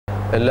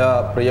എല്ലാ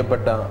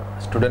പ്രിയപ്പെട്ട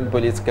student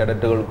police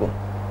കേഡറ്റുകൾക്കും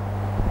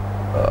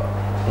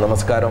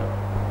നമസ്കാരം.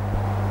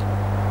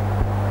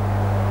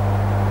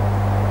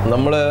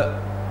 നമ്മൾ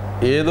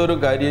ഏതൊരു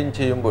കാര്യം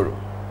ചെയ്യുമ്പോഴും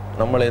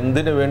നമ്മൾ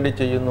എന്തിനു വേണ്ടി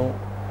ചെയ്യുന്നു,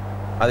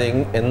 അത്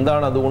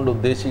എന്താണ് അതുകൊണ്ട്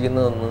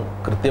ഉദ്ദേശിക്കുന്നതെന്ന്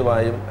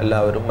കൃത്യമായും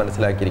എല്ലാവരും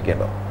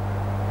മനസ്സിലാക്കിയിരിക്കേണ്ടത്.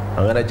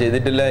 അങ്ങനെ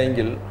ചെയ്തിട്ടില്ല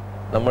എങ്കിൽ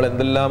നമ്മൾ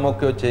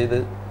എന്തെല്ലാമൊക്കെയോ ചെയ്ത്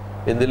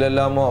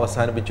എന്തിലെല്ലാമോ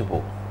അവസാനിപ്പിച്ചു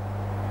പോകും.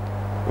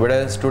 ഇവിടെ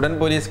സ്റ്റുഡൻറ്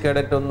പോലീസ്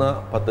കേഡറ്റ് എന്ന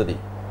പദ്ധതി,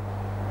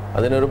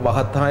 അതിനൊരു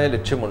മഹത്തായ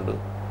ലക്ഷ്യമുണ്ട്.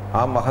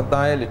 ആ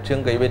മഹത്തായ ലക്ഷ്യം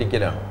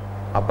കൈവരിക്കലാണ്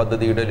ആ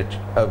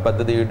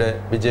പദ്ധതിയുടെ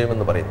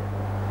വിജയമെന്ന് പറയുന്നത്.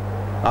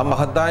 ആ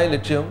മഹത്തായ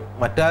ലക്ഷ്യം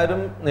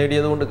മറ്റാരും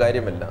നേടിയതുകൊണ്ട്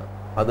കാര്യമല്ല,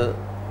 അത്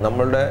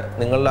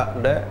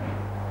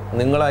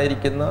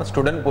നിങ്ങളായിരിക്കുന്ന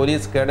സ്റ്റുഡൻറ്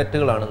പോലീസ്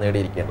കേഡറ്റുകളാണ്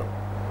നേടിയിരിക്കേണ്ടത്.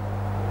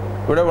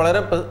 ഇവിടെ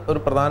വളരെ ഒരു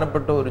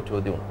പ്രധാനപ്പെട്ട ഒരു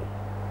ചോദ്യമുണ്ട്.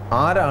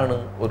 ആരാണ്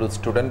ഒരു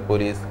സ്റ്റുഡൻറ്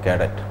പോലീസ്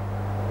കേഡറ്റ്?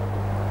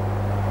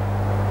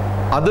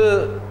 അത്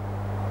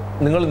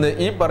നിങ്ങൾ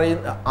ഈ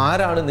പറയുന്ന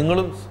ആരാണ്,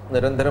 നിങ്ങളും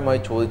നിരന്തരമായി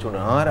ചോദിച്ചുകൊണ്ട്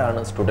ആരാണ്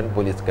സ്റ്റുഡൻറ്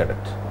പോലീസ്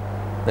കേഡറ്റ്?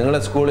 നിങ്ങളുടെ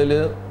സ്കൂളിൽ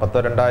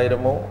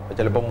 1000-2000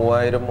 ചിലപ്പോൾ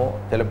 3000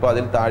 ചിലപ്പോൾ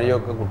അതിൽ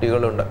താഴെയൊക്കെ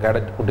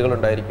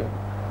കുട്ടികളുണ്ടായിരിക്കും.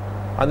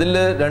 അതിൽ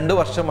 2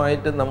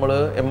 വർഷമായിട്ട് നമ്മൾ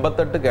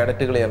 88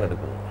 കേഡറ്റുകളെയാണ്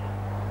എടുക്കുന്നത്.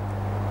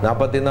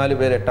 44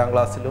 പേര് 8ാം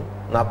ക്ലാസ്സിലും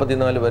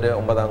 44 പേര്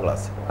 9ാം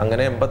ക്ലാസ്സിലും,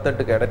 അങ്ങനെ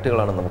 88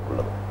 കേഡറ്റുകളാണ്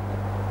നമുക്കുള്ളത്.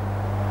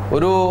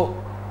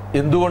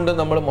 എന്തുകൊണ്ട്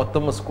നമ്മൾ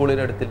മൊത്തം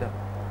സ്കൂളിനെടുത്തില്ല?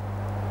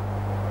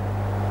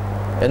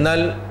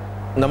 എന്നാൽ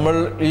നമ്മൾ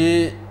ഈ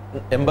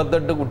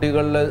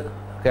 88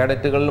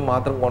 കേഡറ്റുകളിൽ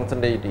മാത്രം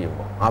കോൺസെൻട്രേറ്റ്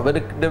ചെയ്യുമ്പോൾ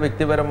അവരുടെ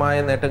വ്യക്തിപരമായ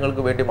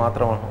നേട്ടങ്ങൾക്ക് വേണ്ടി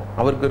മാത്രമാണോ?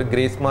 അവർക്കൊരു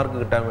ഗ്രേസ് മാർക്ക്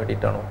കിട്ടാൻ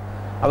വേണ്ടിയിട്ടാണോ?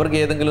 അവർക്ക്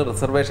ഏതെങ്കിലും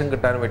റിസർവേഷൻ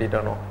കിട്ടാൻ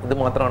വേണ്ടിയിട്ടാണോ? ഇത്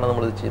മാത്രമാണ്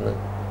നമ്മളിത് ചെയ്യുന്നത്.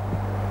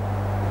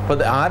 അപ്പോൾ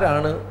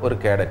ആരാണ് ഒരു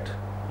കേഡറ്റ്?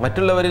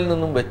 മറ്റുള്ളവരിൽ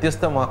നിന്നും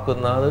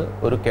വ്യത്യസ്തമാക്കുന്നത്,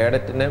 ഒരു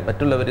കേഡറ്റിനെ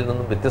മറ്റുള്ളവരിൽ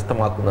നിന്നും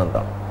വ്യത്യസ്തമാക്കുന്നത്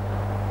എന്താണ്?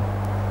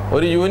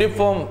 ഒരു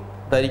യൂണിഫോം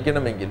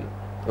ധരിക്കണമെങ്കിൽ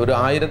ഒരു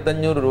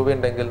 1500 രൂപ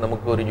ഉണ്ടെങ്കിൽ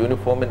നമുക്ക് ഒരു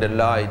യൂണിഫോമിൻ്റെ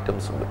എല്ലാ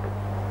ഐറ്റംസും കിട്ടും.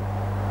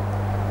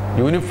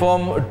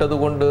 യൂണിഫോം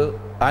ഇട്ടതുകൊണ്ട്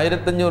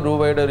 1500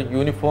 രൂപയുടെ ഒരു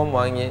യൂണിഫോം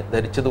വാങ്ങി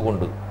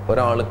ധരിച്ചതുകൊണ്ട്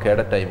ഒരാൾ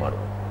കേഡറ്റായി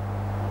മാറും?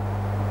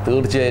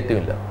 തീർച്ചയായിട്ടും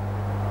ഇല്ല.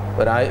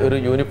 ഒരു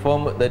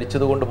യൂണിഫോം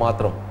ധരിച്ചതുകൊണ്ട്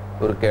മാത്രം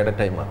ഒരു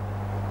കേഡറ്റായി മാറും.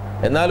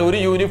 എന്നാൽ ഒരു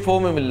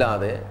യൂണിഫോമും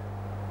ഇല്ലാതെ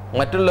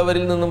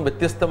മറ്റുള്ളവരിൽ നിന്നും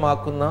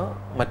വ്യത്യസ്തമാക്കുന്ന,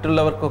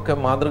 മറ്റുള്ളവർക്കൊക്കെ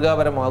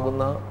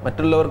മാതൃകാപരമാകുന്ന,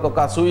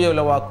 മറ്റുള്ളവർക്കൊക്കെ അസൂയ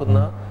ഉളവാക്കുന്ന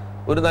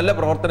ഒരു നല്ല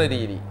പ്രവർത്തന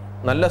രീതി,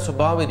 നല്ല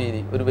സ്വഭാവ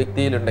രീതി ഒരു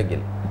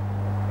വ്യക്തിയിലുണ്ടെങ്കിൽ,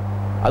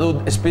 അത്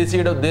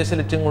SPCയുടെ ഉദ്ദേശ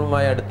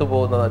ലക്ഷ്യങ്ങളുമായി അടുത്തു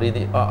പോകുന്ന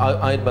രീതി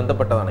ആയി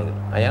ബന്ധപ്പെട്ടതാണെങ്കിൽ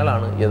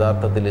അയാളാണ്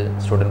യഥാർത്ഥത്തിൽ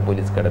സ്റ്റുഡൻറ്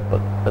പോലീസ് കേഡറ്റ്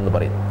എന്ന്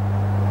പറയുന്നത്.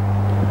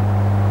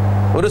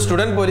 ഒരു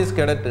സ്റ്റുഡൻറ് പോലീസ്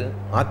കേഡറ്റ്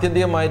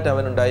ആത്യന്തികമായിട്ട്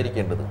അവൻ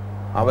ഉണ്ടായിരിക്കേണ്ടത്,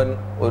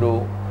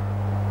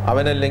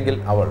 അവനല്ലെങ്കിൽ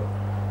അവൾ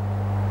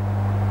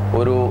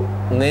ഒരു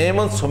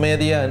നിയമം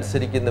സ്വമേധയാ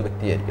അനുസരിക്കുന്ന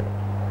വ്യക്തിയായിരിക്കണം.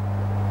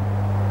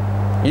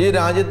 ഈ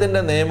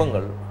രാജ്യത്തിൻ്റെ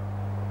നിയമങ്ങൾ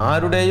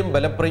ആരുടെയും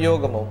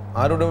ബലപ്രയോഗമോ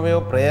ആരുടെയോ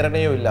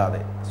പ്രേരണയോ ഇല്ലാതെ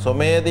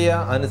സ്വമേധയാ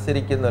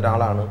അനുസരിക്കുന്ന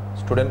ഒരാളാണ്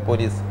സ്റ്റുഡൻറ്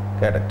പോലീസ്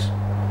കേഡറ്റ്.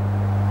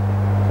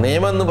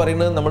 നിയമം എന്ന്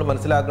പറയുന്നത് നമ്മൾ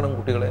മനസ്സിലാക്കണം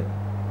കുട്ടികളെ.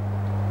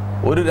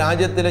 ഒരു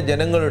രാജ്യത്തിലെ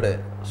ജനങ്ങളുടെ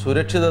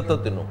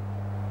സുരക്ഷിതത്വത്തിനും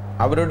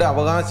അവരുടെ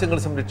അവകാശങ്ങൾ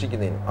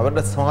സംരക്ഷിക്കുന്നതിനും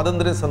അവരുടെ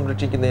സ്വാതന്ത്ര്യം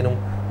സംരക്ഷിക്കുന്നതിനും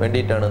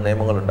വേണ്ടിയിട്ടാണ്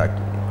നിയമങ്ങൾ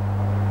ഉണ്ടാക്കിയത്.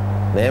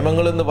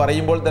 നിയമങ്ങൾ എന്ന്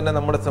പറയുമ്പോൾ തന്നെ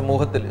നമ്മുടെ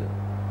സമൂഹത്തിൽ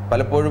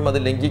പലപ്പോഴും അത്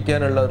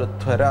ലംഘിക്കാനുള്ള ഒരു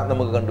ത്വര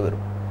നമുക്ക്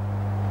കണ്ടുവരും.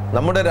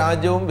 നമ്മുടെ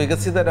രാജ്യവും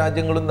വികസിത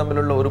രാജ്യങ്ങളും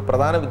തമ്മിലുള്ള ഒരു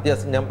പ്രധാന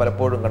വ്യത്യാസം ഞാൻ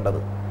പലപ്പോഴും കണ്ടത്,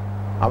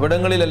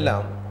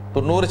 അവിടങ്ങളിലെല്ലാം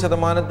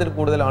 90%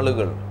 കൂടുതൽ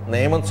ആളുകൾ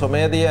നിയമം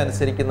സ്വമേധയാ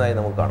അനുസരിക്കുന്നതായി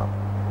നമുക്ക് കാണാം.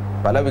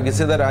 പല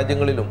വികസിത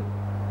രാജ്യങ്ങളിലും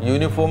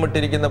യൂണിഫോം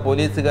ഇട്ടിരിക്കുന്ന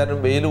പോലീസുകാരൻ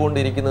വെയിൽ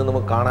കൊണ്ടിരിക്കുന്നത്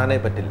നമുക്ക് കാണാനേ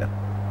പറ്റില്ല.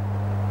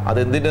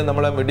 അതെന്തിന്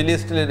നമ്മളെ മിഡിൽ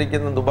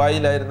ഈസ്റ്റിലിരിക്കുന്ന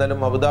ദുബായിലായിരുന്നാലും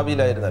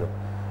അബുദാബിയിലായിരുന്നാലും,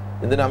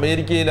 എന്തിന്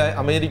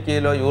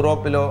അമേരിക്കയിലോ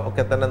യൂറോപ്പിലോ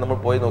ഒക്കെ തന്നെ നമ്മൾ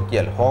പോയി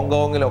നോക്കിയാൽ,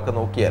 ഹോങ്കോങ്ങിലോ ഒക്കെ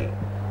നോക്കിയാൽ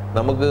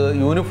നമുക്ക്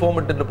യൂണിഫോം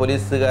ഇട്ടിട്ട്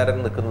പോലീസുകാരൻ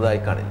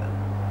നിൽക്കുന്നതായി കാണില്ല.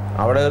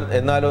 അവിടെ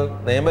എന്നാലും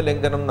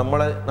നിയമലംഘനം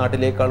നമ്മളെ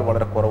നാട്ടിലേക്കാൾ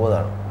വളരെ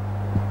കുറവാണ്.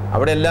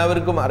 അവിടെ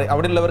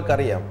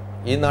അവിടെയുള്ളവർക്കറിയാം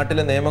ഈ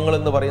നാട്ടിലെ നിയമങ്ങൾ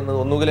എന്ന് പറയുന്നത്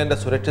ഒന്നുകിൽ എൻ്റെ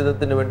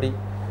സുരക്ഷിതത്തിന് വേണ്ടി,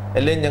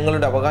 അല്ലെങ്കിൽ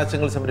ഞങ്ങളുടെ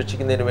അവകാശങ്ങൾ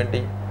സംരക്ഷിക്കുന്നതിന്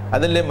വേണ്ടി,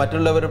 അതല്ലേ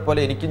മറ്റുള്ളവരെ പോലെ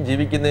എനിക്കും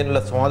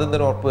ജീവിക്കുന്നതിനുള്ള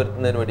സ്വാതന്ത്ര്യം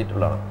ഉറപ്പുവരുത്തുന്നതിന്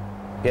വേണ്ടിയിട്ടുള്ളതാണ്.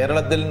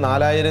 കേരളത്തിൽ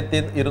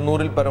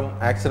 4200-ൽ പരം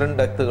ആക്സിഡൻറ്റ്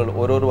ഡെത്തുകൾ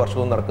ഓരോ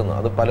വർഷവും നടക്കുന്നു.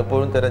 അത്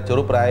പലപ്പോഴും തന്നെ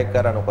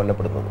ചെറുപ്രായക്കാരാണ്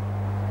കൊല്ലപ്പെടുന്നത്.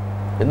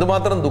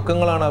 എന്തുമാത്രം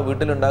ദുഃഖങ്ങളാണ് ആ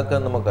വീട്ടിലുണ്ടാക്കുക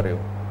എന്ന്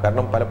നമുക്കറിയാം.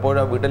 കാരണം പലപ്പോഴും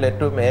ആ വീട്ടിൽ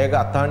ഏറ്റവും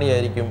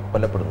അത്താണിയായിരിക്കും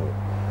കൊല്ലപ്പെടുന്നത്.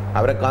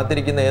 അവരെ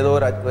കാത്തിരിക്കുന്ന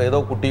ഏതോ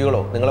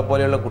കുട്ടികളോ,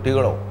 നിങ്ങളെപ്പോലെയുള്ള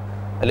കുട്ടികളോ,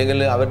 അല്ലെങ്കിൽ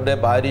അവരുടെ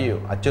ഭാര്യയോ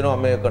അച്ഛനോ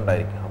അമ്മയോ ഒക്കെ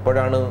ഉണ്ടായിരിക്കും.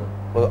 അപ്പോഴാണ്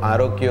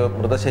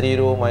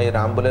മൃതശരീരവുമായി ഒരു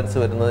ആംബുലൻസ്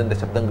വരുന്നതിൻ്റെ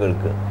ശബ്ദം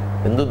കേൾക്കുക.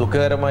 എന്ത്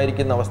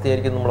ദുഃഖകരമായിരിക്കുന്ന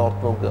അവസ്ഥയായിരിക്കും നമ്മൾ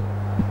ഓർത്ത് നോക്കുക.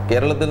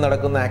 കേരളത്തിൽ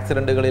നടക്കുന്ന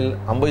ആക്സിഡൻറ്റുകളിൽ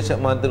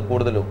 50%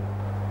 കൂടുതലും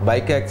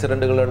ബൈക്ക്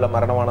ആക്സിഡൻറ്റുകളുള്ള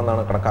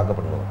മരണമാണെന്നാണ്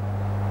കണക്കാക്കപ്പെടുന്നത്.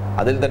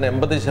 അതിൽ തന്നെ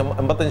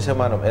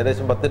 85%,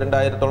 ഏകദേശം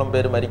 10,000-2000-ഓളം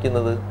പേര്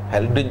മരിക്കുന്നത്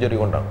ഹെൽത്ത് ഇഞ്ചുറി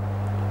കൊണ്ടാണ്.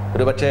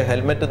 ഒരു പക്ഷേ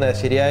ഹെൽമെറ്റ്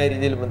ശരിയായ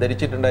രീതിയിൽ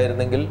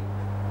ധരിച്ചിട്ടുണ്ടായിരുന്നെങ്കിൽ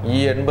ഈ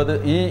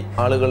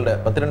ആളുകളുടെ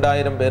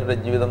 12,000 പേരുടെ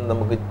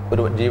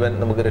ജീവൻ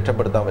നമുക്ക്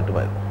രക്ഷപ്പെടുത്താൻ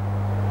പറ്റുമായിരുന്നു.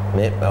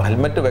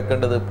 ഹെൽമെറ്റ്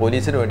വെക്കേണ്ടത്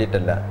പോലീസിന്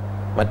വേണ്ടിയിട്ടല്ല,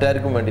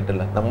 മറ്റാർക്കും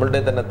വേണ്ടിയിട്ടല്ല, നമ്മളുടെ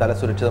തന്നെ തല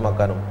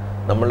സുരക്ഷിതമാക്കാനും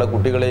നമ്മളുടെ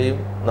കുട്ടികളെയും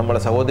നമ്മളെ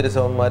സഹോദരി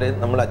സഹോദരന്മാരെയും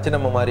നമ്മളെ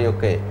അച്ഛനമ്മമാരെയും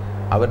ഒക്കെ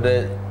അവരുടെ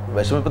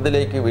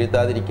വിഷമത്തിലേക്ക്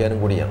വീഴ്ത്താതിരിക്കാനും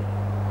കൂടിയാണ്.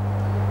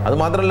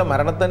 അതുമാത്രമല്ല,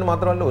 മരണത്തിന്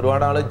മാത്രമല്ല,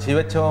 ഒരുപാട് ആൾ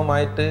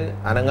ജീവച്ഛവമായിട്ട്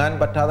അനങ്ങാൻ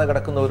പറ്റാതെ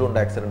കിടക്കുന്നവരുണ്ട്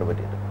ആക്സിഡൻറ്റ്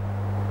പറ്റിയിട്ട്.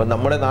 അപ്പം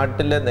നമ്മുടെ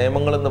നാട്ടിലെ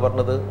നിയമങ്ങളെന്ന്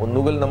പറഞ്ഞത്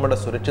ഒന്നുകിൽ നമ്മുടെ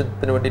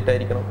സുരക്ഷിതത്തിന്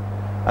വേണ്ടിയിട്ടായിരിക്കണം,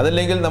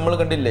 അതല്ലെങ്കിൽ നമ്മൾ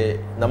കണ്ടില്ലേ,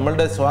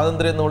 നമ്മളുടെ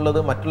സ്വാതന്ത്ര്യം എന്നുള്ളത്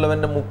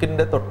മറ്റുള്ളവൻ്റെ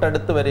മുക്കിൻ്റെ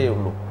തൊട്ടടുത്ത്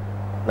വരെയുള്ളൂ.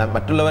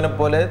 മറ്റുള്ളവനെ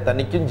പോലെ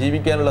തനിക്കും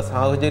ജീവിക്കാനുള്ള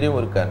സാഹചര്യം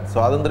ഒരുക്കാൻ,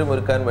 സ്വാതന്ത്ര്യം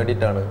ഒരുക്കാൻ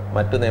വേണ്ടിയിട്ടാണ്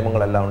മറ്റു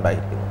നിയമങ്ങളെല്ലാം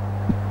ഉണ്ടായിരിക്കുന്നത്.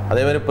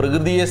 അതേപോലെ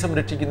പ്രകൃതിയെ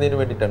സംരക്ഷിക്കുന്നതിന്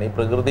വേണ്ടിയിട്ടാണ്. ഈ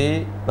പ്രകൃതി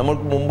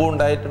നമ്മൾക്ക് മുമ്പും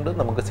ഉണ്ടായിട്ടുണ്ട്,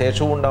 നമുക്ക്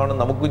ശേഷവും ഉണ്ടാവണം,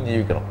 നമുക്കും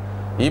ജീവിക്കണം.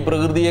 ഈ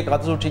പ്രകൃതിയെ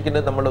കാത്തു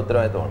സൂക്ഷിക്കേണ്ടത് നമ്മുടെ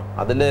ഉത്തരവാദിത്തമാണ്.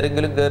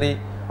 അതിലേതെങ്കിലും കയറി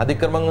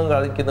അതിക്രമങ്ങൾ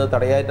കാണിക്കുന്നത്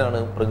തടയാനാണ്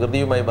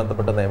പ്രകൃതിയുമായി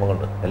ബന്ധപ്പെട്ട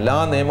നിയമങ്ങളുണ്ട്. എല്ലാ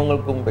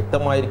നിയമങ്ങൾക്കും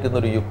വ്യക്തമായിരിക്കുന്ന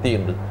ഒരു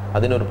യുക്തിയുണ്ട്,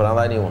 അതിനൊരു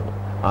പ്രാധാന്യമുണ്ട്.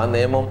 ആ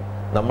നിയമം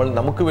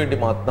നമുക്ക് വേണ്ടി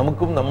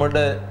നമുക്കും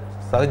നമ്മുടെ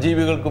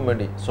സഹജീവികൾക്കും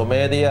വേണ്ടി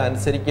സ്വമേധയെ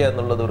അനുസരിക്കുക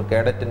എന്നുള്ളത് ഒരു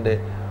കേഡറ്റിൻ്റെ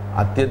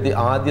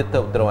ആദ്യത്തെ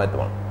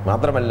ഉത്തരവാദിത്തമാണ്.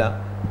 മാത്രമല്ല,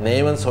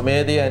 നിയമം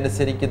സ്വമേധയെ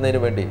അനുസരിക്കുന്നതിന്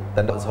വേണ്ടി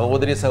തൻ്റെ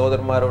സഹോദരി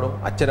സഹോദരന്മാരോടും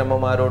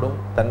അച്ഛനമ്മമാരോടും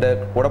തൻ്റെ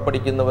കൂടെ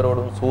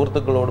പഠിക്കുന്നവരോടും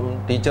സുഹൃത്തുക്കളോടും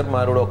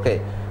ടീച്ചർമാരോടും ഒക്കെ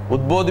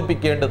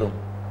ഉദ്ബോധിപ്പിക്കേണ്ടതും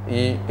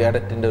ഈ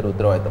കേഡറ്റിൻ്റെ ഒരു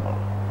ഉത്തരവാദിത്തമാണ്.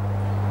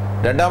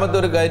 രണ്ടാമത്തെ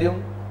ഒരു കാര്യം,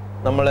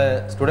 നമ്മളെ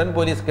സ്റ്റുഡൻറ്റ്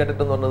പോലീസ്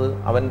കേഡറ്റ് എന്ന് പറഞ്ഞത്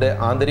അവൻ്റെ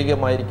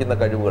ആന്തരികമായിരിക്കുന്ന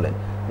കഴിവുകളെ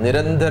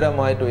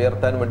നിരന്തരമായിട്ട്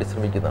ഉയർത്താൻ വേണ്ടി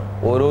ശ്രമിക്കുന്നതാണ്.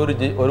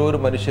 ഓരോരു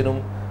മനുഷ്യനും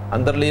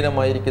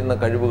അന്തർലീനമായിരിക്കുന്ന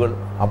കഴിവുകൾ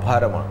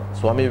അപാരമാണ്.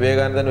 സ്വാമി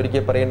വിവേകാനന്ദൻ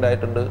ഒരിക്കൽ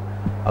പറയേണ്ടതായിട്ടുണ്ട്,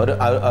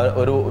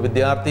 ഒരു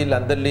വിദ്യാർത്ഥിയിൽ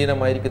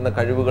അന്തർലീനമായിരിക്കുന്ന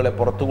കഴിവുകളെ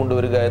പുറത്തു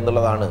കൊണ്ടുവരിക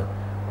എന്നുള്ളതാണ്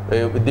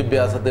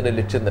വിദ്യാഭ്യാസത്തിൻ്റെ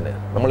ലക്ഷ്യം തന്നെ.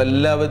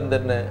 നമ്മളെല്ലാവരും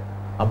തന്നെ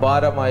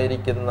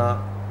അപാരമായിരിക്കുന്ന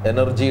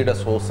എനർജിയുടെ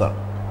സോഴ്സാണ്.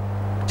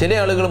 ചില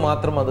ആളുകൾ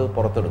മാത്രം അത്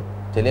പുറത്തെടുക്കും,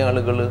 ചില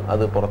ആളുകൾ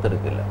അത്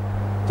പുറത്തെടുക്കില്ല.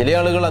 ചില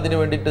ആളുകൾ അതിനു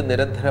വേണ്ടിയിട്ട്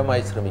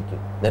നിരന്തരമായി ശ്രമിക്കും.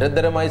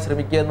 നിരന്തരമായി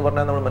ശ്രമിക്കുക എന്ന്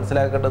പറഞ്ഞാൽ നമ്മൾ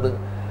മനസ്സിലാക്കേണ്ടത്,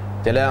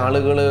 ചില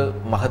ആളുകൾ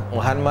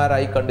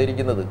മഹാന്മാരായി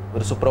കണ്ടിരിക്കുന്നത്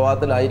ഒരു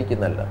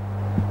സുപ്രഭാതത്തിലായിരിക്കുന്നല്ല.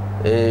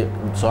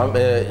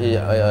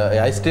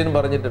 ഐൻസ്റ്റീൻ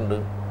പറഞ്ഞിട്ടുണ്ട്,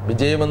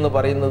 വിജയമെന്ന്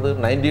പറയുന്നത്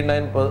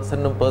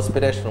 99%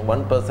 പെർസ്പിരേഷനും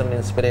 1%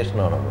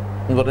 ഇൻസ്പിരേഷനാണെന്ന്.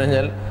 എന്ന് പറഞ്ഞു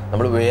കഴിഞ്ഞാൽ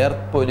നമ്മൾ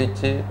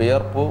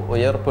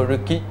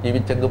വിയർപ്പൊഴുക്കി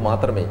ജീവിച്ചെങ്കിൽ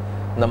മാത്രമേ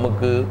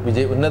നമുക്ക്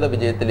ഉന്നത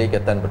വിജയത്തിലേക്ക്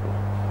എത്താൻ പറ്റൂ.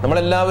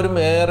 നമ്മളെല്ലാവരും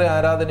ഏറെ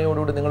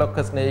ആരാധനയോടുകൂടി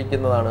നിങ്ങളൊക്കെ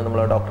സ്നേഹിക്കുന്നതാണ്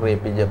നമ്മളെ ഡോക്ടർ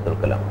APJ അബ്ദുൽ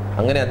കലാം.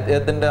 അങ്ങനെ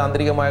അദ്ദേഹത്തിൻ്റെ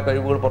ആന്തരികമായ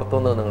കഴിവുകൾ പുറത്തു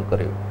വന്നത്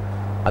നിങ്ങൾക്കറിയും.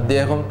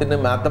 അദ്ദേഹത്തിന്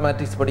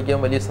മാത്തമാറ്റിക്സ് പഠിക്കാൻ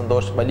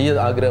വലിയ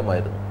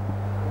ആഗ്രഹമായിരുന്നു.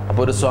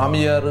 അപ്പോൾ ഒരു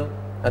സ്വാമിയാർ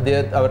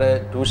അവരെ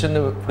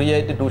ഫ്രീ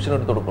ആയിട്ട് ട്യൂഷൻ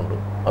എടുത്ത് കൊടുക്കുന്നുണ്ട്.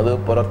 അത്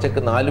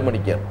പുലർച്ചയ്ക്ക് 4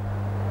 മണിക്കാണ്.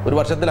 ഒരു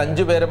വർഷത്തിൽ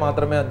 5 പേരെ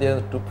മാത്രമേ അദ്ദേഹം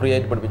ഫ്രീ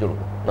ആയിട്ട് പഠിപ്പിച്ചു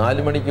കൊടുക്കൂ.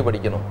 4 മണിക്ക്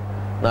പഠിക്കണം.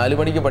 4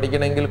 മണിക്ക്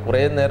പഠിക്കണമെങ്കിൽ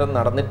കുറേ നേരം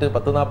നടന്നിട്ട്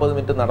 10-40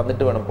 മിനിറ്റ്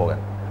നടന്നിട്ട് വേണം പോകാൻ.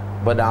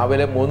 അപ്പോൾ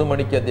രാവിലെ 3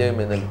 മണിക്ക് അദ്ദേഹം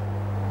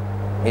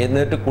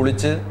എഴുന്നേറ്റ്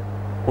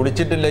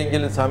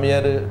കുളിച്ചിട്ടില്ലെങ്കിൽ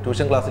സ്വാമിയാർ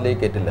ട്യൂഷൻ ക്ലാസ്സിലേക്ക്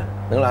കയറ്റില്ല.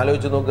 നിങ്ങൾ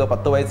ആലോചിച്ച് നോക്കുക,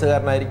 10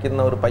 വയസ്സുകാരനായിരിക്കുന്ന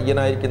ഒരു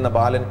പയ്യനായിരിക്കുന്ന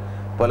ബാലൻ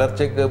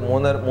പുലർച്ചയ്ക്ക്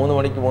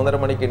 3-3:30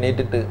 മണിക്ക്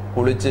എണീറ്റിട്ട്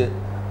കുളിച്ച്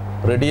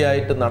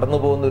റെഡിയായിട്ട് നടന്നു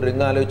പോകുന്ന ഒരു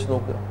രംഗം ആലോചിച്ച്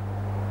നോക്കുക.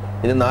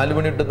 ഇത് 4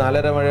 മണി തൊട്ട്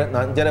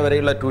 5:30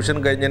 വരെയുള്ള ട്യൂഷൻ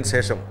കഴിഞ്ഞതിന്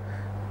ശേഷം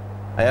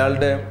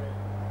അയാളുടെ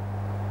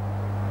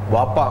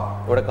വാപ്പ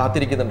ഇവിടെ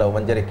കാത്തിരിക്കുന്നുണ്ടാവും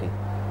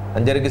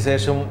 5:30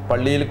 ശേഷം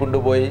പള്ളിയിൽ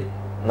കൊണ്ടുപോയി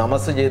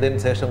നമസ്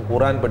ചെയ്തതിന് ശേഷം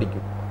ഖുർആൻ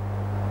പഠിക്കും.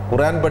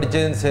 ഖുർആൻ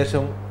പഠിച്ചതിന്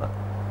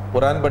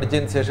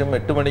ശേഷം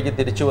 8 മണിക്ക്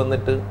തിരിച്ചു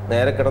വന്നിട്ട്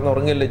നേരെ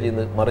കിടന്നുറങ്ങില്ല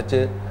ചെയ്യുന്നത്, മറിച്ച്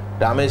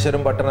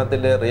രാമേശ്വരം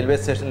പട്ടണത്തിലെ റെയിൽവേ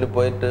സ്റ്റേഷനിൽ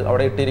പോയിട്ട്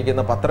അവിടെ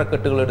ഇട്ടിരിക്കുന്ന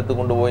പത്രക്കെട്ടുകൾ എടുത്ത്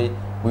കൊണ്ടുപോയി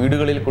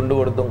വീടുകളിൽ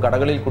കൊണ്ടുകൊടുത്തും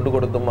കടകളിൽ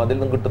കൊണ്ടുകൊടുത്തും അതിൽ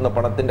നിന്ന് കിട്ടുന്ന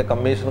പണത്തിൻ്റെ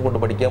കമ്മീഷൻ കൊണ്ട്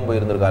പഠിക്കാൻ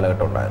പോയിരുന്നൊരു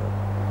കാലഘട്ടം ഉണ്ടായിരുന്നു.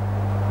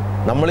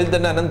 നമ്മളിൽ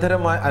തന്നെ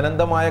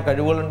അനന്തമായ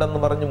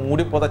കഴിവുകളുണ്ടെന്ന് പറഞ്ഞ്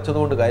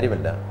മൂടിപ്പൊതച്ചതുകൊണ്ട്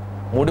കാര്യമില്ല,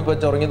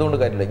 മൂടിപ്പൊതുറങ്ങിയതുകൊണ്ട്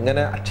കാര്യമില്ല.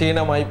 ഇങ്ങനെ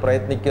അക്ഷീണമായി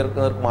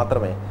പ്രയത്നിക്കുന്നവർക്ക്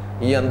മാത്രമേ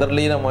ഈ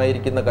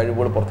അന്തർലീനമായിരിക്കുന്ന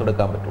കഴിവുകൾ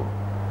പുറത്തെടുക്കാൻ പറ്റുള്ളൂ.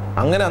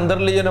 അങ്ങനെ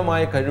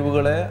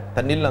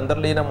തന്നിൽ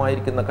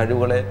അന്തർലീനമായിരിക്കുന്ന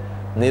കഴിവുകളെ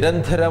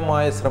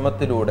നിരന്തരമായ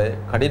ശ്രമത്തിലൂടെ,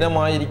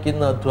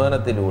 കഠിനമായിരിക്കുന്ന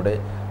അധ്വാനത്തിലൂടെ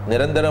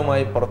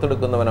നിരന്തരമായി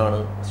പുറത്തെടുക്കുന്നവനാണ്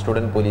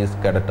സ്റ്റുഡൻറ്റ് പോലീസ്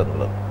കേഡറ്റ്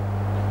എന്നുള്ളത്.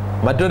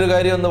 മറ്റൊരു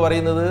കാര്യം എന്ന്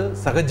പറയുന്നത്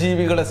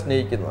സഹജീവികളെ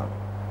സ്നേഹിക്കുന്നതാണ്.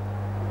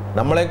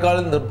 നമ്മളെക്കാൾ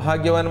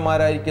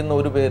നിർഭാഗ്യവാന്മാരായിരിക്കുന്ന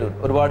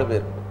ഒരുപാട്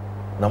പേരുണ്ട്.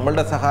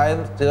 നമ്മളുടെ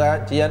സഹായം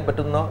ചെയ്യാൻ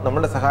പറ്റുന്ന,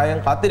 നമ്മളുടെ സഹായം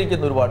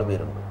കാത്തിരിക്കുന്ന ഒരുപാട്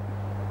പേരുണ്ട്.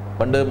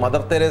 പണ്ട്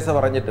മദർ തെരേസ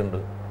പറഞ്ഞിട്ടുണ്ട്,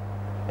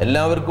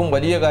 എല്ലാവർക്കും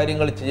വലിയ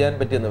കാര്യങ്ങൾ ചെയ്യാൻ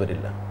പറ്റിയെന്ന്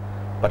വരില്ല,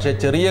 പക്ഷേ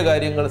ചെറിയ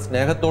കാര്യങ്ങൾ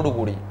സ്നേഹത്തോടു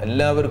കൂടി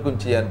എല്ലാവർക്കും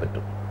ചെയ്യാൻ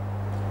പറ്റും.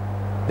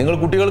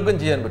 കുട്ടികൾക്കും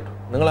ചെയ്യാൻ പറ്റും.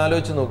 നിങ്ങൾ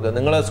ആലോചിച്ച് നോക്കുക,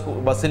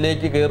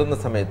 ബസ്സിലേക്ക് കയറുന്ന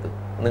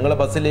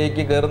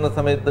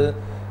സമയത്ത്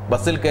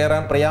ബസ്സിൽ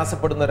കയറാൻ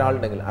പ്രയാസപ്പെടുന്ന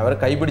ഒരാളുണ്ടെങ്കിൽ അവരെ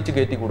കൈപിടിച്ച്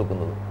കയറ്റി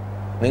കൊടുക്കുന്നത്,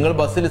 നിങ്ങൾ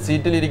ബസ്സിൽ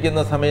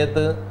സീറ്റിലിരിക്കുന്ന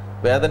സമയത്ത്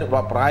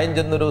പ്രായം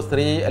ചെന്നൊരു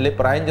സ്ത്രീ അല്ലെങ്കിൽ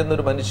പ്രായം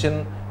ചെന്നൊരു മനുഷ്യൻ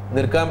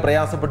നിൽക്കാൻ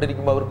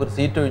പ്രയാസപ്പെട്ടിരിക്കുമ്പോൾ അവർക്കൊരു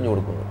സീറ്റ് ഒഴിഞ്ഞു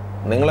കൊടുക്കുന്നു,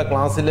 നിങ്ങളെ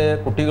ക്ലാസ്സിലെ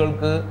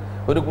കുട്ടികൾക്ക്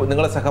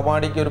നിങ്ങളെ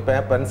സഹപാഠിക്ക് ഒരു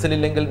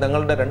പെൻസിലില്ലെങ്കിൽ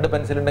നിങ്ങളുടെ 2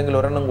 പെൻസിലുണ്ടെങ്കിൽ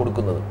ഒരെണ്ണം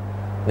കൊടുക്കുന്നത്,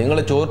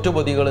 നിങ്ങളെ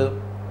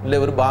ചോറ്റുപൊതികളിലെ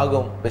ഒരു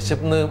ഭാഗം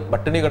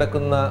പട്ടിണി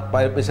കിടക്കുന്ന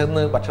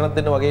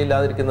ഭക്ഷണത്തിന്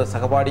വകയില്ലാതിരിക്കുന്ന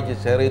സഹപാഠിക്ക്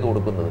ഷെയർ ചെയ്ത്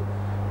കൊടുക്കുന്നത്,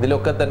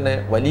 ഇതിലൊക്കെ തന്നെ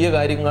വലിയ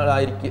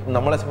കാര്യങ്ങളായിരിക്കും.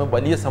 നമ്മളെ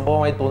വലിയ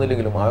സംഭവമായി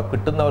തോന്നില്ലെങ്കിലും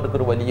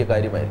കിട്ടുന്നവർക്കൊരു വലിയ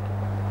കാര്യമായിരിക്കും.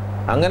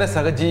 അങ്ങനെ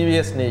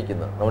സഹജീവിയെ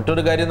സ്നേഹിക്കുന്ന.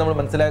 മറ്റൊരു കാര്യം നമ്മൾ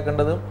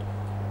മനസ്സിലാക്കേണ്ടത്,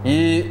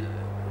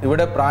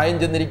 ഇവിടെ പ്രായം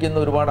ചെന്നിരിക്കുന്ന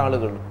ഒരുപാട്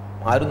ആളുകൾ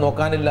ആരും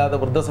നോക്കാനില്ലാതെ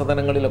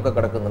വൃദ്ധസദനങ്ങളിലൊക്കെ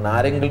കിടക്കുന്നുണ്ട്.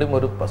 ആരെങ്കിലും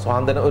ഒരു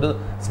ഒരു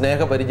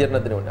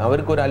സ്നേഹപരിചരണത്തിന് വേണ്ടി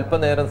അവർക്കൊരു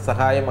അല്പനേരം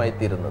സഹായമായി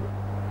തീരുന്നത്.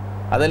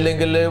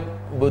 അതല്ലെങ്കിൽ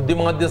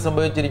ബുദ്ധിമാന്ദ്യം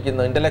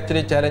സംഭവിച്ചിരിക്കുന്ന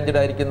ഇൻ്റലക്ച്വലി ചാലഞ്ചഡ്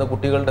ആയിരിക്കുന്ന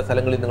കുട്ടികളുടെ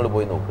സ്ഥലങ്ങളിൽ നിങ്ങൾ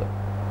പോയി നോക്കുക.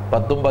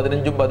 10,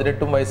 15,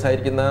 18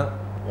 വയസ്സായിരിക്കുന്ന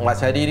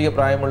ശാരീരിക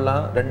പ്രായമുള്ള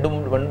 2,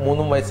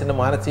 3 വയസ്സിൻ്റെ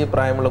മാനസിക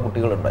പ്രായമുള്ള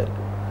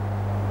കുട്ടികളുണ്ടായിരിക്കും.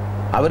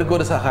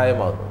 അവർക്കൊരു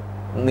സഹായമാകുന്നു.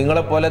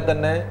 നിങ്ങളെപ്പോലെ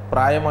തന്നെ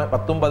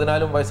 10,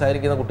 14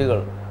 വയസ്സായിരിക്കുന്ന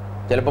കുട്ടികൾ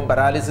ചിലപ്പം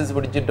പാരാലിസിസ്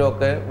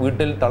പിടിച്ചിട്ടൊക്കെ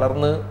വീട്ടിൽ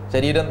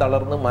ശരീരം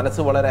തളർന്ന്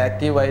മനസ്സ് വളരെ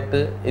ആക്റ്റീവായിട്ട്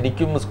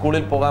എനിക്കും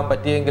സ്കൂളിൽ പോകാൻ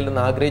പറ്റിയെങ്കിൽ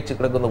എന്ന് ആഗ്രഹിച്ച്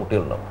കിടക്കുന്ന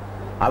കുട്ടികളുണ്ടാവും.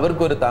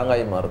 അവർക്കൊരു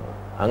താങ്ങായി മാറുന്നു.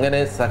 അങ്ങനെ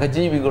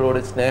സഹജീവികളോട്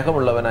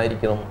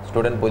സ്നേഹമുള്ളവനായിരിക്കണം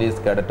സ്റ്റുഡൻറ് പോലീസ്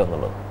കേഡറ്റ്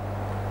എന്നുള്ളത്.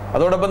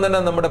 അതോടൊപ്പം തന്നെ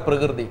നമ്മുടെ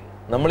പ്രകൃതി,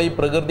 നമ്മൾ ഈ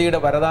പ്രകൃതിയുടെ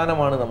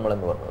വരദാനമാണ്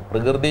നമ്മളെന്ന് പറഞ്ഞത്.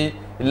 പ്രകൃതി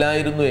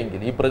ഇല്ലായിരുന്നു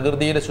എങ്കിൽ, ഈ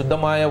പ്രകൃതിയുടെ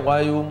ശുദ്ധമായ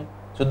വായുവും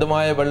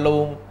ശുദ്ധമായ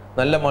വെള്ളവും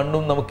നല്ല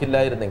മണ്ണും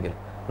നമുക്കില്ലായിരുന്നെങ്കിൽ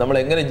നമ്മൾ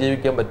എങ്ങനെ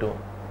ജീവിക്കാൻ പറ്റും?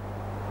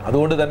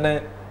 അതുകൊണ്ട് തന്നെ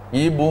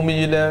ഈ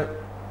ഭൂമിയിലെ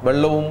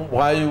വെള്ളവും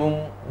വായുവും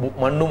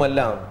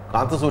മണ്ണുമെല്ലാം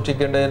കാത്തു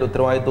സൂക്ഷിക്കേണ്ടതിൻ്റെ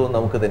ഉത്തരവാദിത്വവും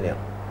നമുക്ക്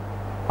തന്നെയാണ്.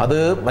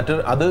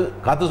 അത്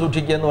കാത്തു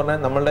സൂക്ഷിക്കുക എന്ന്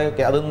പറഞ്ഞാൽ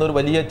അതിൽ നിന്നൊരു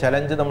വലിയ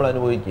ചലഞ്ച് നമ്മൾ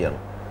അനുഭവിക്കുകയാണ്.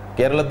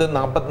 കേരളത്തിൽ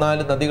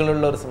 44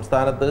 നദികളുള്ള ഒരു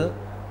സംസ്ഥാനത്ത്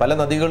പല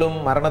നദികളും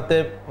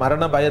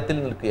മരണഭയത്തിൽ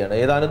നിൽക്കുകയാണ്.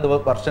 ഏതാനും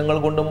വർഷങ്ങൾ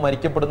കൊണ്ടും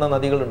മരിക്കപ്പെടുന്ന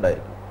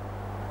നദികളുണ്ടായിരിക്കും.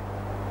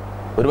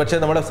 ഒരുപക്ഷെ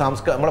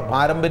നമ്മുടെ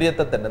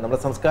പാരമ്പര്യത്തെ തന്നെ,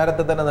 നമ്മുടെ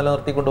സംസ്കാരത്തെ തന്നെ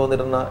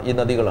നിലനിർത്തിക്കൊണ്ടുവന്നിരുന്ന ഈ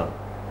നദികളാണ്.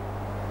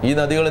 ഈ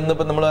നദികൾ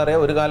ഇന്നിപ്പോൾ നമ്മൾ അറിയാം,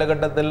 ഒരു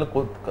കാലഘട്ടത്തിൽ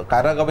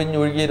കര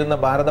കവിഞ്ഞൊഴുകിയിരുന്ന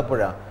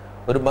ഭാരതപ്പുഴ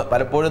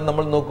പലപ്പോഴും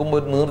നമ്മൾ നോക്കുമ്പോൾ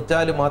ഒരു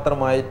നീർച്ചാല്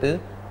മാത്രമായിട്ട്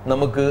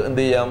നമുക്ക്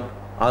എന്ത് ചെയ്യാം,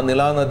 ആ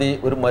നിളാനദി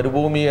ഒരു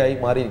മരുഭൂമിയായി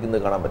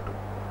മാറിയിരിക്കുന്നത് കാണാൻ പറ്റും.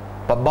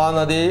 പബ്ബാ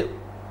നദി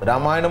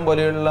രാമായണം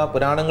പോലെയുള്ള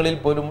പുരാണങ്ങളിൽ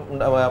പോലും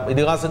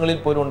ഇതിഹാസങ്ങളിൽ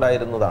പോലും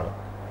ഉണ്ടായിരുന്നതാണ്.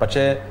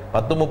 പക്ഷേ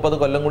 10-30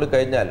 കൊല്ലം കൂടി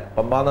കഴിഞ്ഞാൽ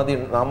പമ്പാ നദി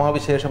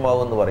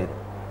നാമാവിശേഷമാവുമെന്ന് പറയുന്നു.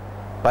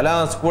 പല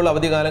സ്കൂൾ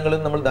അവധികാലങ്ങളിൽ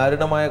നമ്മൾ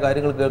ദാരുണമായ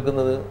കാര്യങ്ങൾ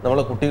കേൾക്കുന്നത്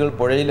നമ്മളെ കുട്ടികൾ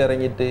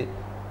പുഴയിലിറങ്ങിയിട്ട്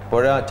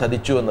പുഴ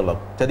ചതിച്ചു എന്നുള്ളത്,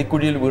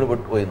 ചതിക്കുഴിയിൽ വീണ്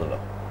പോയി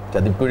എന്നുള്ളത്.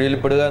 ചതിക്കുഴിയിൽ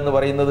പെടുക എന്ന്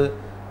പറയുന്നത്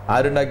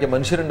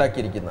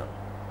മനുഷ്യരുണ്ടാക്കിയിരിക്കുന്നതാണ്.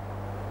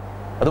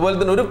 അതുപോലെ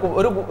തന്നെ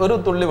ഒരു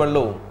തുള്ളി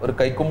വെള്ളവും ഒരു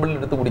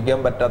കൈക്കുമ്പിളിലെടുത്ത് കുടിക്കാൻ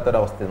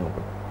പറ്റാത്തൊരവസ്ഥ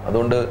നമുക്കുണ്ട്.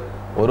 അതുകൊണ്ട്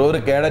ഓരോരോ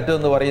കേഡറ്റ്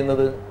എന്ന്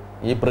പറയുന്നത്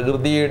ഈ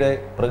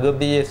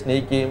പ്രകൃതിയെ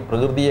സ്നേഹിക്കുകയും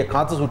പ്രകൃതിയെ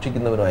കാത്തു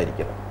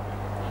സൂക്ഷിക്കുന്നവരുമായിരിക്കണം.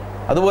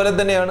 അതുപോലെ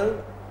തന്നെയാണ്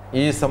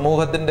ഈ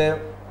സമൂഹത്തിൻ്റെ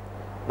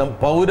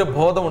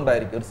പൗരബോധം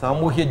ഉണ്ടായിരിക്കും. ഒരു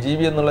സാമൂഹ്യ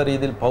ജീവി എന്നുള്ള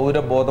രീതിയിൽ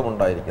പൗരബോധം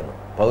ഉണ്ടായിരിക്കുന്നു.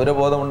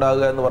 പൗരബോധം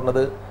ഉണ്ടാകുക എന്ന്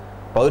പറഞ്ഞത്,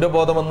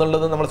 പൗരബോധം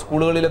എന്നുള്ളത് നമ്മൾ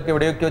സ്കൂളുകളിലൊക്കെ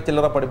എവിടെയൊക്കെയോ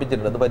ചില്ലറ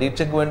പഠിപ്പിച്ചിട്ടുണ്ട്. അത്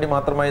പരീക്ഷയ്ക്ക് വേണ്ടി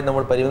മാത്രമായി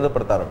നമ്മൾ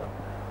പരിമിതപ്പെടുത്താറുണ്ട്.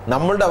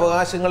 നമ്മളുടെ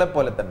അവകാശങ്ങളെ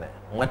പോലെ തന്നെ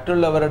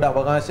മറ്റുള്ളവരുടെ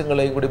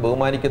അവകാശങ്ങളെയും കൂടി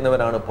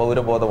ബഹുമാനിക്കുന്നവനാണ്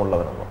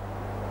പൗരബോധമുള്ളവനെന്ന്.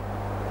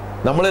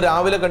 നമ്മൾ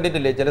രാവിലെ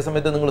കണ്ടിട്ടില്ലേ, ചില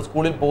സമയത്ത് നിങ്ങൾ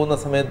സ്കൂളിൽ പോകുന്ന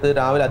സമയത്ത്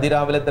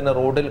അതിരാവിലെ തന്നെ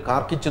റോഡിൽ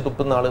കാർക്കിച്ച്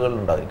തുപ്പുന്ന ആളുകൾ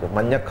ഉണ്ടായിരിക്കും.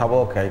 മഞ്ഞ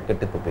ഖവൊക്കെ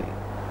കെട്ടി തുപ്പിരിക്കും.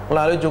 നമ്മൾ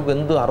ആലോചിച്ച് നോക്കും,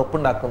 എന്ത്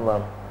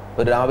അറുപ്പുണ്ടാക്കുന്നതാണ്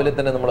ഒരു രാവിലെ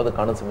തന്നെ നമ്മളത്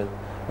കാണുന്ന സമയത്ത്.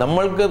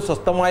 നമ്മൾക്ക്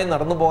സ്വസ്ഥമായി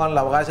നടന്നു പോകാനുള്ള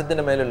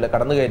അവകാശത്തിൻ്റെ മേലുള്ള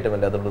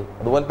കടന്നുകയറ്റമല്ലേ അതുള്ളത്.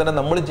 അതുപോലെ തന്നെ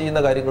നമ്മൾ ചെയ്യുന്ന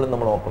കാര്യങ്ങളും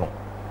നമ്മൾ നോക്കണം.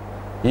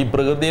 ഈ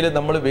പ്രകൃതിയിൽ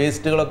നമ്മൾ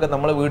വേസ്റ്റുകളൊക്കെ,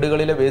 നമ്മളെ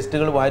വീടുകളിലെ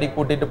വേസ്റ്റുകൾ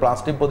വാരിക്കൂട്ടിയിട്ട്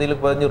പ്ലാസ്റ്റിക് പൊതിയിൽ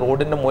പറഞ്ഞ്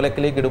റോഡിൻ്റെ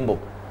മൂലക്കിലേക്ക് ഇടുമ്പോൾ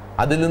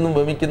അതിൽ നിന്നും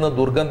വമിക്കുന്ന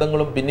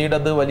ദുർഗന്ധങ്ങളും പിന്നീട്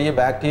അത് വലിയ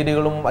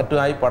ബാക്ടീരിയകളും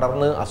മറ്റുമായി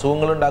പടർന്ന്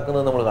അസുഖങ്ങൾ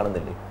ഉണ്ടാക്കുന്നത് നമ്മൾ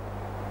കാണുന്നില്ലേ.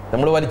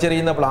 നമ്മൾ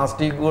വലിച്ചെറിയുന്ന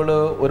പ്ലാസ്റ്റിക്കുകൾ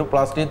ഒരു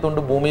പ്ലാസ്റ്റിക്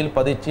തൊണ്ട് ഭൂമിയിൽ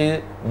പതിച്ച്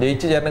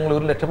ജയിച്ച് ചേരണമെങ്കിൽ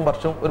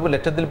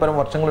 1,00,000 പരം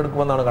വർഷങ്ങൾ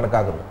എടുക്കുമെന്നാണ്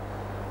കണക്കാക്കുന്നത്.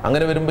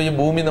 അങ്ങനെ വരുമ്പോൾ ഈ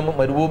ഭൂമി നമ്മൾ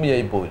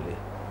മരുഭൂമിയായി പോവില്ലേ.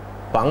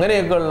 അപ്പം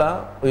അങ്ങനെയൊക്കെയുള്ള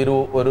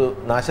ഒരു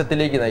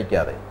നാശത്തിലേക്ക്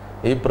നയിക്കാതെ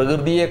ഈ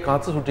പ്രകൃതിയെ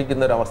കാത്തു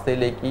സൂക്ഷിക്കുന്ന ഒരു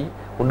അവസ്ഥയിലേക്ക്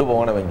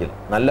കൊണ്ടുപോകണമെങ്കിൽ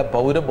നല്ല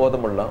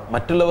പൗരബോധമുള്ള,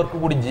 മറ്റുള്ളവർക്ക്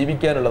കൂടി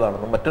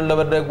ജീവിക്കാനുള്ളതാണെന്നും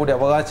മറ്റുള്ളവരുടെ കൂടി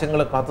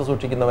അവകാശങ്ങളെ കാത്തു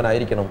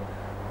സൂക്ഷിക്കുന്നവനായിരിക്കണം,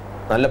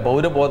 നല്ല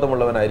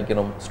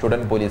പൗരബോധമുള്ളവനായിരിക്കണം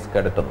സ്റ്റുഡൻറ് പോലീസ്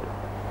കേഡറ്റ് എന്നുള്ളത്.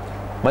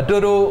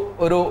 മറ്റൊരു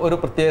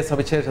പ്രത്യേക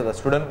സവിശേഷത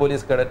സ്റ്റുഡൻറ്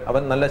പോലീസ് കേഡറ്റ്,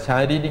 അവൻ നല്ല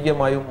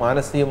ശാരീരികമായും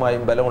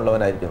മാനസികമായും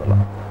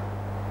ബലമുള്ളവനായിരിക്കുന്നതാണ്.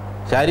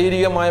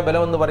 ശാരീരികമായ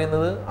ബലം എന്ന്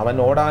പറയുന്നത് അവൻ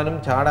ഓടാനും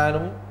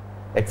ചാടാനും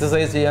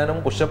എക്സസൈസ് ചെയ്യാനും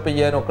പുഷപ്പ്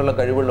ചെയ്യാനും ഒക്കെയുള്ള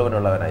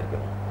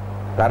കഴിവുള്ളവനുള്ളവനായിരിക്കണം.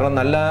 കാരണം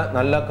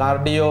നല്ല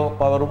കാർഡിയോ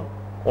പവറും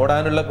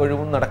ഓടാനുള്ള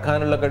കഴിവും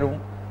നടക്കാനുള്ള കഴിവും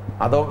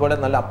അതേപോലെ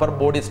നല്ല അപ്പർ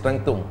ബോഡി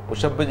സ്ട്രെങ്ത്തും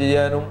പുഷപ്പ്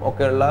ചെയ്യാനും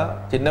ഒക്കെയുള്ള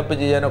ചിന്നപ്പ്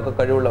ചെയ്യാനും ഒക്കെ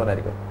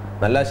കഴിവുള്ളവനായിരിക്കും.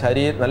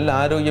 നല്ല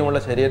ആരോഗ്യമുള്ള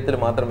ശരീരത്തിൽ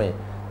മാത്രമേ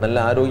നല്ല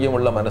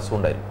ആരോഗ്യമുള്ള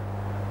മനസ്സുണ്ടായിരിക്കും.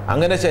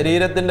 അങ്ങനെ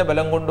ശരീരത്തിൻ്റെ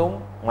ബലം കൊണ്ടും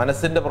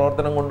മനസ്സിൻ്റെ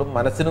പ്രവർത്തനം കൊണ്ടും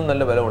മനസ്സിനും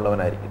നല്ല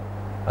ബലമുള്ളവനായിരിക്കും.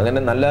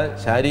 അങ്ങനെ നല്ല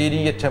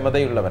ശാരീരിക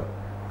ക്ഷമതയുള്ളവൻ,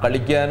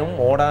 കളിക്കാനും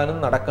ഓടാനും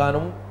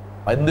നടക്കാനും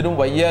എന്തിനും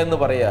വയ്യ എന്ന്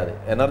പറയാതെ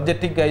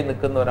എനർജറ്റിക്കായി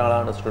നിൽക്കുന്ന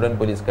ഒരാളാണ് സ്റ്റുഡൻറ്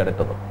പോലീസ്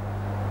കേഡറ്റ് എന്നത്.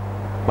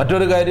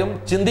 മറ്റൊരു കാര്യം,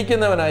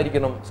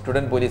 ചിന്തിക്കുന്നവനായിരിക്കണം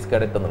സ്റ്റുഡൻറ് പോലീസ്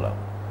കേഡറ്റ് എന്നുള്ളത്.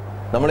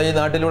 നമ്മൾ ഈ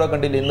നാട്ടിലൂടെ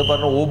കണ്ടില്ലേ, ഇന്ന്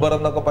പറഞ്ഞ ഊബർ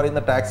എന്നൊക്കെ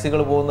പറയുന്ന ടാക്സികൾ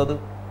പോകുന്നത്,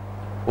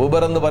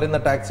 ഊബർ എന്ന് പറയുന്ന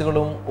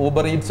ടാക്സികളും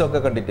ഊബർ ഈറ്റ്സും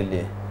ഒക്കെ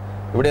കണ്ടിട്ടില്ലേ.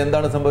 ഇവിടെ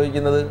എന്താണ്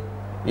സംഭവിക്കുന്നത്?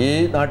 ഈ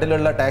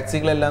നാട്ടിലുള്ള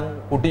ടാക്സികളെല്ലാം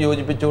കൂട്ടി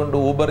യോജിപ്പിച്ചുകൊണ്ട്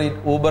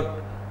ഊബർ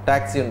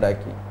ടാക്സി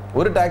ഉണ്ടാക്കി.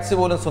 ഒരു ടാക്സി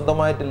പോലും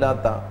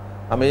സ്വന്തമായിട്ടില്ലാത്ത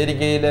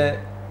അമേരിക്കയിലെ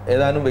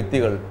ഏതാനും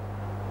വ്യക്തികൾ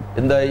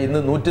എന്തായി ഇന്ന്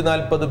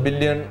 $140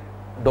 ബില്യൺ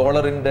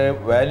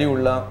വാല്യൂ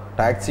ഉള്ള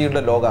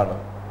ടാക്സിയുടെ ലോകമാണ്,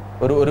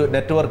 ഒരു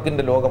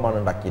നെറ്റ്വർക്കിൻ്റെ ലോകമാണ്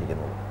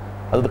ഉണ്ടാക്കിയിരിക്കുന്നത്.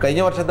 അത്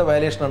കഴിഞ്ഞ വർഷത്തെ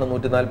വാല്യൂഷനാണ്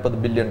 $140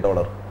 ബില്യൺ.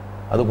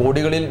 അത്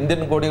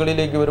ഇന്ത്യൻ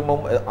കോടികളിലേക്ക്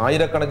വരുമ്പം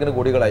ആയിരക്കണക്കിന്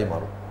കോടികളായി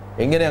മാറും.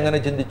 എങ്ങനെ അങ്ങനെ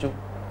ചിന്തിച്ചു?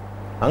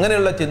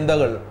 അങ്ങനെയുള്ള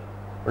ചിന്തകൾ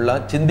ഉള്ള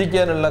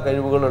ചിന്തിക്കാനുള്ള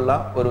കഴിവുകളുള്ള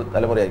ഒരു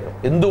തലമുറയായിരിക്കും.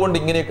 എന്തുകൊണ്ട്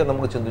ഇങ്ങനെയൊക്കെ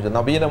നമുക്ക് ചിന്തിച്ചു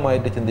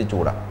നവീനമായിട്ട്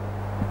ചിന്തിച്ചുകൂടാ?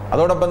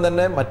 അതോടൊപ്പം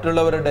തന്നെ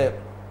മറ്റുള്ളവരുടെ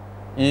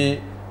ഈ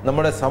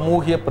നമ്മുടെ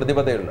സാമൂഹ്യ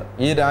പ്രതിബദ്ധതയുള്ള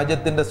ഈ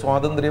രാജ്യത്തിൻ്റെ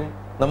സ്വാതന്ത്ര്യം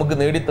നമുക്ക്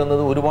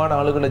നേടിത്തന്നത് ഒരുപാട്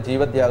ആളുകളുടെ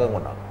ജീവത്യാഗം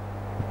കൊണ്ടാണ്.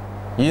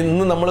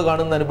 ഇന്ന് നമ്മൾ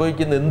കാണുന്ന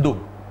അനുഭവിക്കുന്ന എന്തും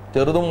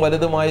ചെറുതും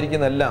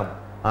വലുതുമായിരിക്കുന്ന എല്ലാം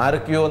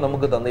ആരൊക്കെയോ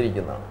നമുക്ക്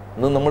തന്നിരിക്കുന്നതാണ്.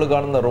 ഇന്ന് നമ്മൾ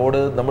കാണുന്ന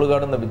റോഡ്, നമ്മൾ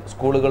കാണുന്ന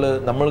സ്കൂളുകൾ,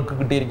 നമ്മൾക്ക്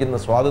കിട്ടിയിരിക്കുന്ന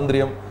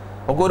സ്വാതന്ത്ര്യം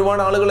ഒക്കെ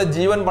ഒരുപാട് ആളുകളെ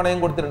ജീവൻ പണയം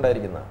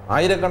കൊടുത്തിട്ടുണ്ടായിരിക്കുന്ന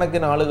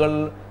ആയിരക്കണക്കിന് ആളുകൾ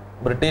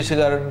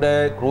ബ്രിട്ടീഷുകാരുടെ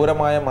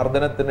ക്രൂരമായ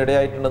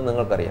മർദ്ദനത്തിനിടയായിട്ടുണ്ടെന്ന്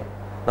നിങ്ങൾക്കറിയാം.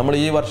 നമ്മൾ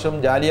ഈ വർഷം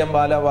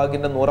ജാലിയൻവാല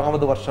ബാഗിൻ്റെ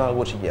 100ാമത് വർഷം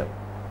ആഘോഷിക്കുകയാണ്.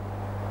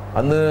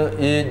 അന്ന്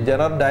ഈ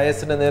ജനറൽ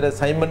ഡയസിന് നേരെ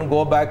സൈമൺ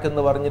ഗോ ബാക്ക്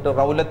എന്ന് പറഞ്ഞിട്ട്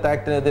റൗലത്ത്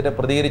ആക്ടിനെതിരെ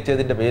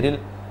പ്രതികരിച്ചതിൻ്റെ പേരിൽ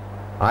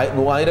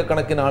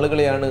ആയിരക്കണക്കിന്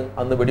ആളുകളെയാണ്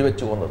അന്ന്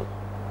വെടിവെച്ച് കൊന്നത്.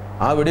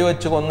 ആ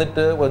വെടിവെച്ച്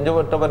കൊന്നിട്ട്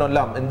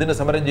കൊഞ്ചപ്പെട്ടവനെല്ലാം എന്തിന്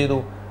സമരം ചെയ്തു?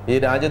 ഈ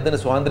രാജ്യത്തിന്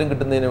സ്വാതന്ത്ര്യം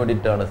കിട്ടുന്നതിന്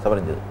വേണ്ടിയിട്ടാണ്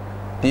സമരം ചെയ്തത്.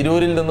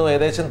 തിരൂരിൽ നിന്നും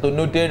ഏകദേശം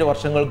 97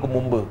 വർഷങ്ങൾക്ക്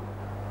മുമ്പ്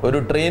ഒരു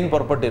ട്രെയിൻ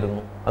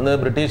പുറപ്പെട്ടിരുന്നു. അന്ന്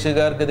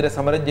ബ്രിട്ടീഷുകാർക്കെതിരെ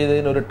സമരം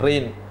ചെയ്തതിന് ഒരു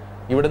ട്രെയിൻ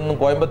ഇവിടെ നിന്നും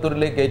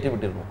കോയമ്പത്തൂരിലേക്ക്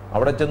കയറ്റിവിട്ടിരുന്നു.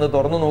 അവിടെ ചെന്ന്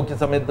തുറന്നു നോക്കിയ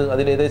സമയത്ത്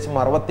അതിൽ ഏകദേശം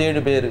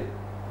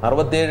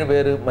 67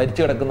 പേര്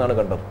മരിച്ചു കിടക്കുന്നതാണ്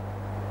കണ്ടത്.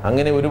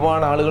 അങ്ങനെ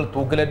ഒരുപാട് ആളുകൾ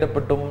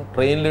തൂക്കിലേറ്റപ്പെട്ടും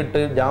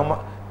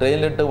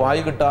ട്രെയിനിലിട്ട്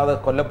വായു കിട്ടാതെ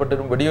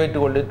കൊല്ലപ്പെട്ടിട്ടും വെടിയേറ്റ്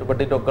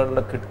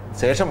കൊല്ലപ്പെട്ടിട്ടൊക്കെ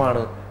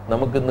ശേഷമാണ്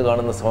നമുക്കിന്ന്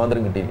കാണുന്ന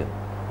സ്വാതന്ത്ര്യം കിട്ടിയിരിക്കുന്നത്.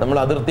 നമ്മൾ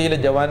അതിർത്തിയിലെ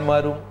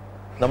ജവാന്മാരും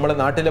നമ്മുടെ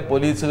നാട്ടിലെ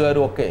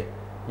പോലീസുകാരും ഒക്കെ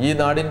ഈ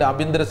നാടിൻ്റെ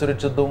ആഭ്യന്തര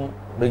സുരക്ഷിതവും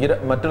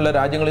മറ്റുള്ള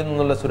രാജ്യങ്ങളിൽ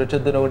നിന്നുള്ള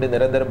സുരക്ഷിതത്തിനു വേണ്ടി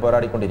നിരന്തരം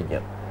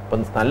പോരാടിക്കൊണ്ടിരിക്കുകയാണ്.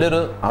 അപ്പം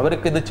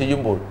അവർക്ക് ഇത്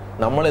ചെയ്യുമ്പോൾ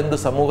നമ്മൾ എന്ത്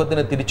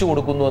സമൂഹത്തിന് തിരിച്ചു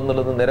കൊടുക്കുന്നു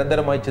എന്നുള്ളത്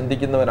നിരന്തരമായി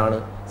ചിന്തിക്കുന്നവനാണ്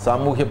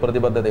സാമൂഹ്യ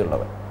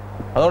പ്രതിബദ്ധതയുള്ളവൻ.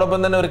 അതോടൊപ്പം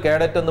തന്നെ ഒരു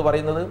കേഡറ്റ് എന്ന്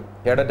പറയുന്നത്,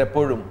 കേഡറ്റ്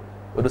എപ്പോഴും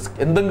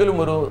എന്തെങ്കിലും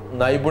ഒരു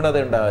നൈപുണത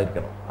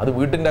ഉണ്ടായിരിക്കണം. അത്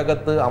വീട്ടിൻ്റെ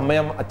അകത്ത്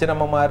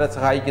അച്ഛനമ്മമാരെ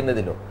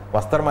സഹായിക്കുന്നതിലോ,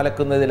 വസ്ത്രം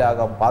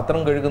അലക്കുന്നതിലാകാം,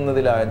 പാത്രം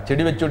കഴുകുന്നതിലാകാം,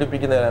 ചെടി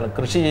വെച്ചുപിടിപ്പിക്കുന്നതിലാകാം,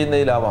 കൃഷി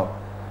ചെയ്യുന്നതിലാവാം,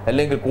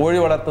 അല്ലെങ്കിൽ കോഴി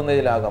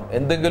വളർത്തുന്നതിലാകാം,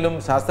 എന്തെങ്കിലും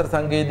ശാസ്ത്ര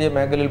സാങ്കേതിക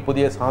മേഖലയിൽ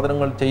പുതിയ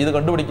സാധനങ്ങൾ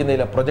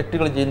കണ്ടുപിടിക്കുന്നതില,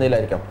 പ്രൊജക്റ്റുകൾ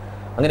ചെയ്യുന്നതിലായിരിക്കാം.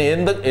 അങ്ങനെ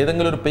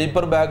ഏതെങ്കിലും ഒരു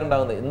പേപ്പർ ബാഗ്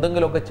ഉണ്ടാകുന്നത്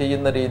എന്തെങ്കിലുമൊക്കെ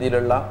ചെയ്യുന്ന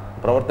രീതിയിലുള്ള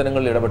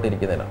പ്രവർത്തനങ്ങളിൽ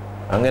ഇടപെട്ടിരിക്കുന്നതിനാണ്.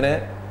 അങ്ങനെ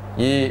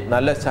ഈ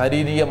നല്ല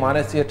ശാരീരിക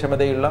മാനസിക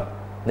ക്ഷമതയുള്ള,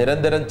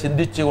 നിരന്തരം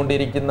ചിന്തിച്ചു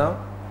കൊണ്ടിരിക്കുന്ന,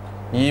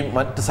 ഈ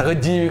മറ്റ്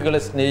സഹജീവികളെ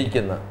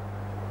സ്നേഹിക്കുന്ന,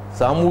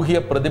 സാമൂഹിക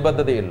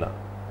പ്രതിബദ്ധതയുള്ള,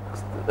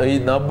 ഈ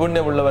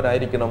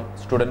നൈപുണ്യമുള്ളവരായിരിക്കണം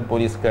സ്റ്റുഡൻറ്റ്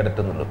പോലീസ്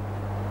കേഡറ്റ് എന്നുള്ളത്.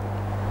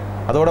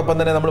 അതോടൊപ്പം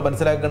തന്നെ നമ്മൾ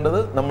മനസ്സിലാക്കേണ്ടത്,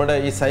 നമ്മുടെ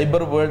ഈ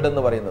സൈബർ വേൾഡ്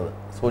എന്ന് പറയുന്നത്,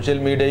 സോഷ്യൽ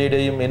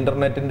മീഡിയയുടെയും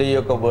ഇൻ്റർനെറ്റിൻ്റെയും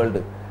ഒക്കെ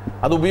വേൾഡ്,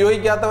 അത്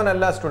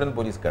ഉപയോഗിക്കാത്തവനല്ല സ്റ്റുഡൻറ്റ്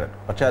പോലീസ് കേഡറ്റ്.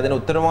 പക്ഷേ അതിന്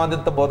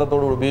ഉത്തരവാദിത്വ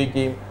ബോധത്തോട്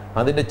ഉപയോഗിക്കുകയും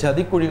അതിൻ്റെ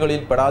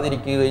ചതിക്കുഴികളിൽ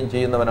പെടാതിരിക്കുകയും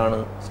ചെയ്യുന്നവനാണ്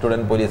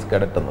സ്റ്റുഡൻറ്റ് പോലീസ്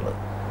കേഡറ്റ് എന്നുള്ളത്.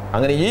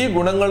 അങ്ങനെ ഈ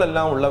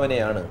ഗുണങ്ങളെല്ലാം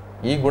ഉള്ളവനെയാണ്,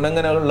 ഈ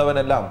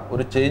ഗുണങ്ങളുള്ളവനെല്ലാം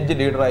ഒരു ചേഞ്ച്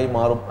ലീഡറായി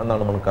മാറും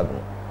എന്നാണ്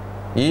മനസ്സിലാക്കുന്നത്.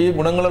 ഈ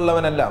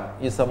ഗുണങ്ങളുള്ളവനെല്ലാം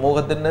ഈ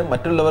സമൂഹത്തിന്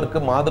മറ്റുള്ളവർക്ക്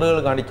മാതൃകകൾ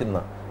കാണിക്കുന്ന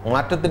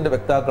മാറ്റത്തിൻ്റെ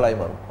വ്യക്താക്കളായി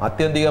മാറും.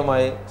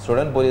 ആത്യന്തികമായി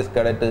സ്റ്റുഡൻറ്റ് പോലീസ്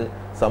കേഡറ്റ്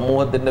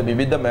സമൂഹത്തിൻ്റെ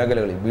വിവിധ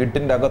മേഖലകളിൽ,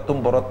 വീട്ടിൻ്റെ അകത്തും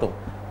പുറത്തും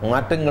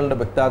മാറ്റങ്ങളുടെ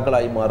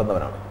വ്യക്താക്കളായി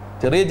മാറുന്നവനാണ്.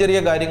 ചെറിയ ചെറിയ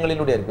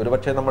കാര്യങ്ങളിലൂടെ ആയിരിക്കും.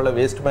 ഒരുപക്ഷെ നമ്മളുടെ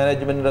വേസ്റ്റ്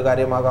മാനേജ്മെൻറ്റിൻ്റെ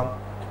കാര്യമാകാം,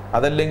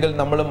 അതല്ലെങ്കിൽ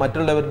നമ്മൾ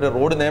മറ്റുള്ളവരുടെ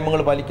റോഡ്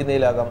നിയമങ്ങൾ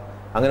പാലിക്കുന്നതിലാകാം.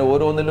 അങ്ങനെ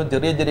ഓരോന്നിലും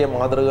ചെറിയ ചെറിയ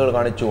മാതൃകകൾ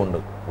കാണിച്ചുകൊണ്ട്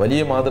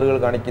വലിയ മാതൃകകൾ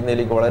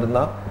കാണിക്കുന്നതിലേക്ക് വളരുന്ന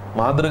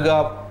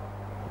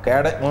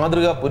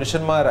മാതൃകാ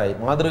പുരുഷന്മാരായി,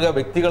 മാതൃകാ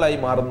വ്യക്തികളായി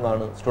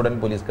മാറുന്നതാണ്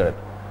സ്റ്റുഡൻറ്റ് പോലീസ്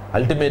കേഡറ്റ്.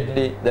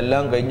 അൾട്ടിമേറ്റ്ലി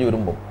ഇതെല്ലാം കഴിഞ്ഞു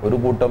വരുമ്പോൾ ഒരു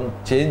കൂട്ടം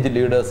ചേഞ്ച്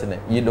ലീഡേഴ്സിനെ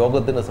ഈ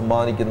ലോകത്തിന്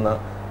സമ്മാനിക്കുന്ന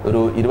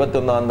ഒരു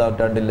 21ാം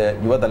നൂറ്റാണ്ടിലെ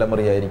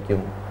യുവതലമുറയായിരിക്കും.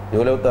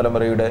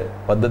 യുവതലമുറയുടെ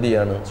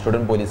പദ്ധതിയാണ്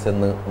സ്റ്റുഡൻറ്റ് പോലീസ്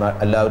എന്ന്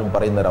എല്ലാവരും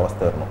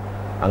പറയുന്നൊരവസ്ഥ വരണം.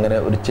 അങ്ങനെ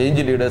ഒരു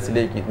ചേഞ്ച്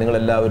ലീഡേഴ്സിലേക്ക്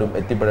നിങ്ങളെല്ലാവരും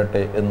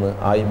എത്തിപ്പെടട്ടെ എന്ന്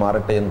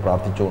മാറട്ടെ എന്ന്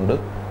പ്രാർത്ഥിച്ചുകൊണ്ട്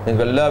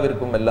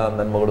നിങ്ങൾക്കെല്ലാവർക്കും എല്ലാ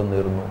നന്മകളും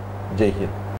നേരുന്നു. ജയ് ഹിന്ദ്.